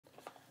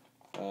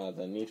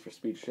the Need for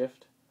Speed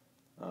Shift.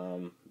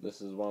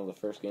 This is one of the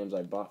first games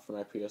I bought for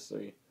my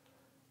PS3.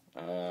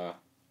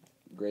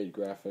 Great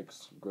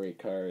graphics, great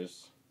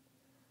cars,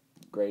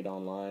 great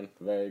online,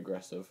 very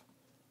aggressive.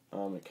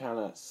 It kind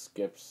of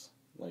skips,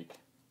 it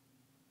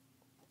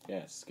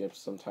skips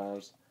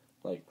sometimes.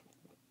 Like,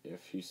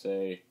 if you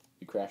say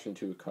you crash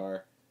into a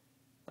car,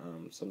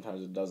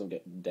 sometimes it doesn't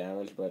get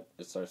damaged, but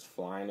it starts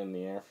flying in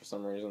the air for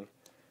some reason.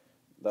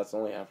 That's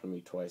only happened to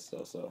me twice,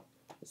 though, so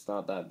it's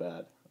not that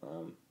bad.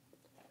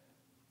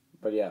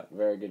 But yeah,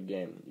 very good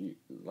game.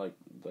 The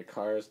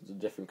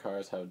different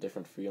cars have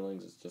different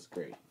feelings. It's just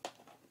great.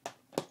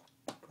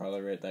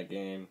 Probably rate that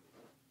game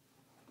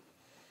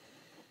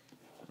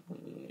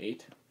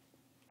 8.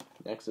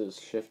 Next is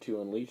Shift 2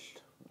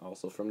 Unleashed,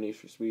 also from Need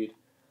for Speed.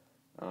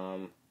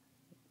 I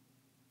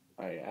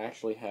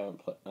actually haven't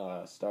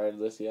started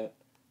this yet.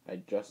 I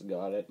just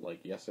got it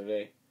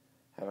yesterday.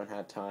 Haven't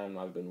had time.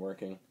 I've been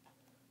working.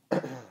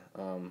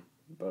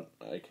 But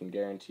I can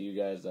guarantee you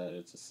guys that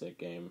it's a sick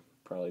game.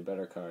 Probably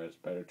better cars,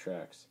 better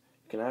tracks.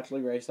 You can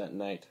actually race at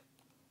night,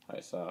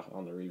 I saw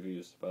on the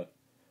reviews, but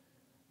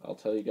I'll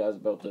tell you guys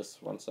about this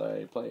once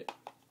I play it.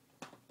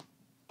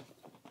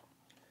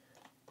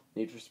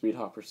 Need for Speed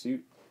Hot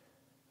Pursuit.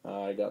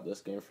 I got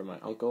this game from my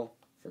uncle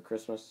for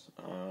Christmas.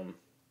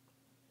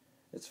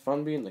 It's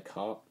fun being the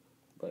cop,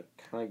 but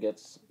kind of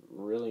gets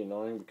really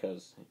annoying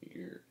because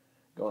you're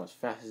going as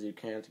fast as you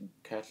can to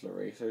catch the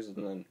racers,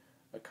 and then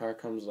a car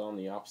comes on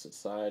the opposite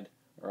side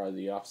or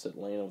the opposite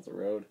lane of the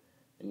road,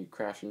 and you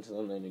crash into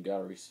them, then you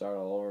gotta restart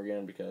all over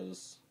again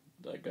because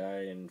the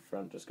guy in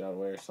front just got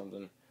away or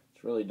something.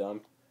 It's really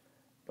dumb.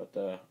 But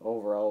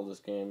overall,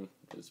 this game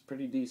is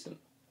pretty decent.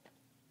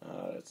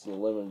 It's the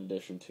limited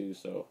edition too,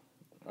 so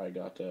I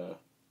got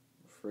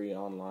free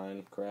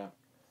online crap,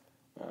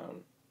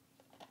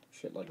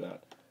 shit like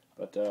that.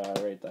 But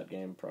I rate that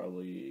game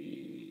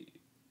probably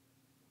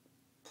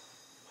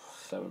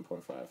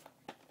 7.5.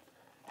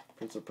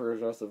 Prince of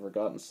Persia: The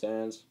Forgotten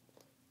Sands.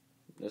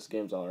 This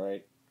game's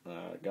alright.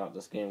 Got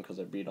this game because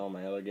I beat all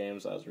my other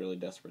games. I was really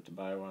desperate to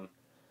buy one,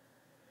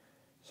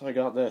 so I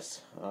got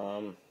this.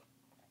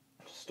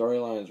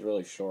 Storyline's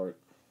really short.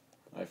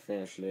 I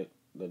finished it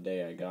the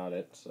day I got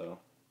it, so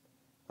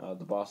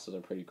the bosses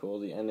are pretty cool.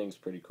 The ending's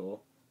pretty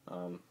cool.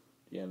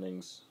 The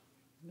ending's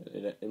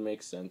it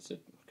makes sense.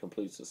 It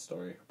completes the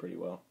story pretty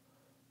well.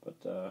 But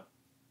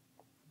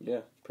yeah,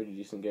 it's a pretty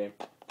decent game.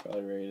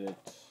 Probably rated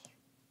it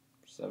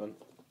 7.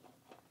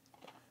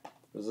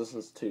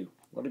 Resistance 2.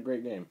 What a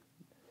great game.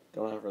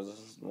 Don't have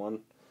Resistance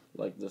 1.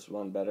 Like this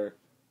one better.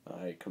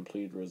 I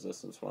completed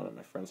Resistance 1 at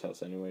my friend's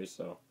house anyway,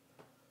 so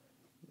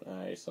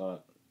I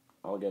thought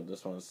I'll get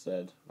this one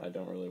instead. I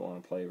don't really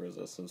want to play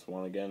Resistance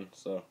 1 again,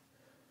 so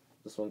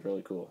this one's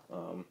really cool.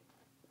 The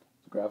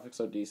graphics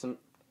are decent.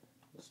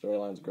 The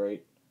storyline's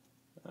great.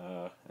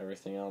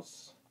 Everything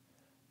else.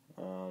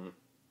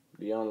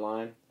 The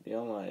online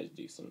is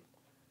decent.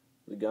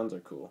 The guns are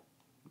cool.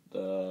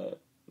 The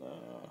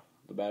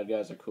bad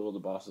guys are cool. The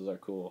bosses are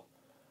cool.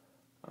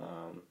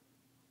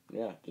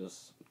 Yeah,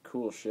 just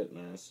cool shit,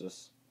 man.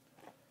 It's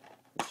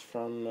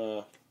talking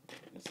about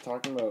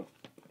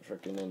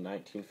freaking in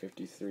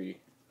 1953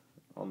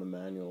 on the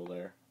manual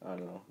there. I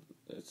don't know.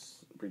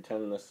 It's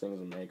pretending this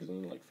thing's a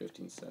magazine, like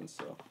 15 cents,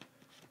 so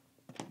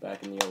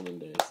back in the olden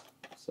days.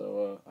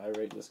 So I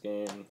rate this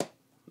game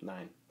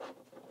 9.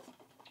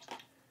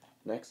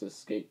 Next is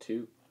Skate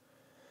 2.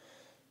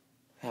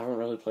 Haven't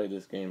really played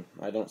this game.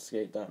 I don't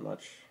skate that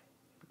much.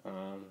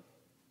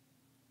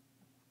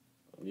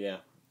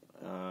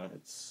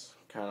 It's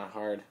kind of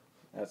hard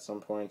at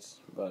some points,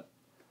 but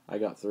I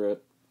got through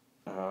it.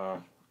 I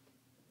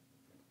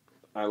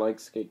like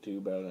Skate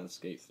 2 better than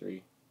Skate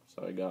 3,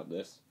 so I got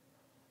this.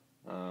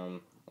 I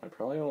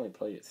probably only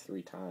played it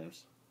 3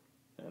 times,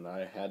 and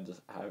I've had this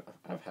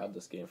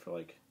game for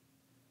like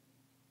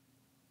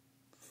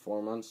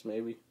 4 months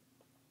maybe.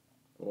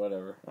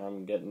 Whatever.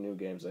 I'm getting new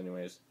games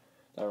anyways.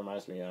 That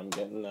reminds me, I'm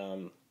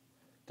getting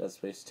Dead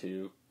Space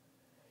 2,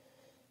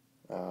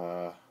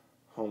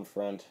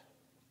 Homefront,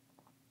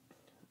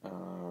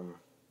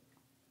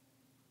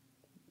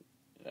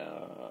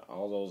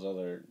 all those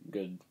other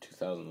good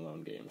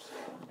 2011 games,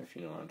 if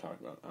you know what I'm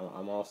talking about.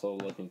 I'm also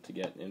looking to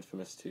get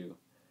Infamous 2,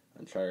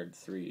 Uncharted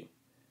 3,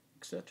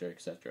 etc.,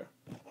 etc.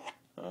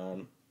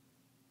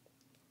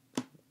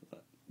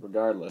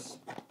 Regardless,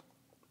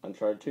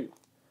 Uncharted 2.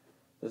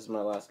 This is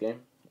my last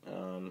game.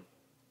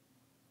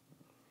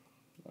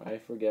 I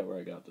forget where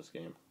I got this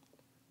game,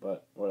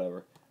 but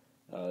whatever.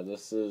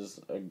 This is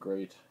a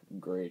great,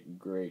 great,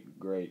 great,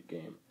 great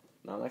game.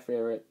 Not my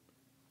favorite,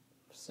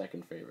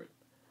 second favorite.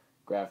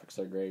 Graphics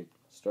are great,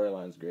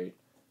 storyline's great.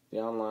 The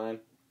online,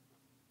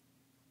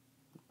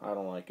 I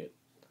don't like it.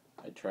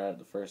 I tried it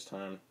the first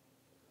time,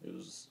 it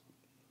was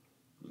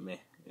meh,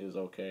 it was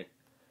okay.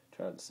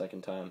 Tried it the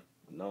second time,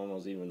 no one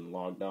was even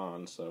logged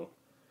on, so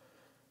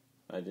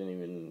I didn't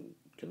even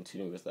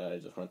continue with that. I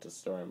just went to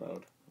story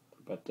mode.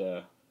 But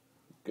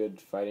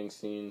good fighting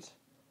scenes,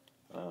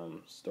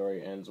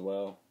 story ends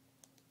well.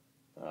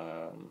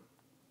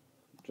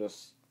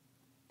 Just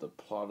the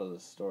plot of the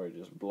story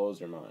just blows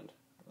your mind.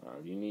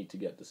 You need to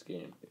get this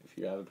game. If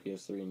you have a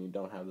PS3 and you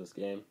don't have this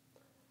game,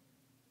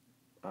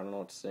 I don't know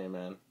what to say,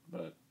 man,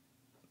 but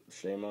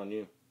shame on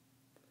you.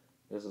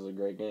 This is a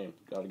great game.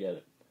 Gotta get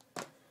it.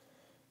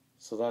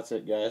 So that's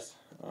it, guys.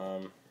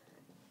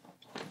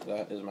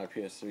 That is my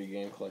PS3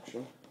 game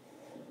collection.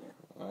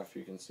 If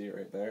you can see it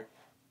right there.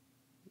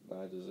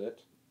 That is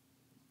it.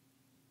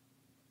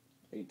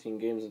 18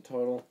 games in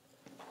total.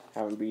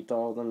 Haven't beat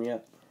all of them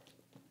yet.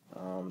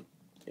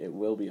 It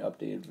will be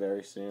updated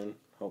very soon,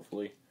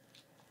 hopefully.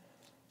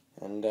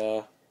 And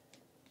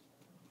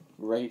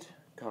rate,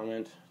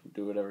 comment,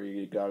 do whatever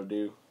you gotta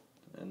do.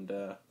 And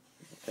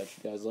catch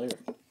you guys later.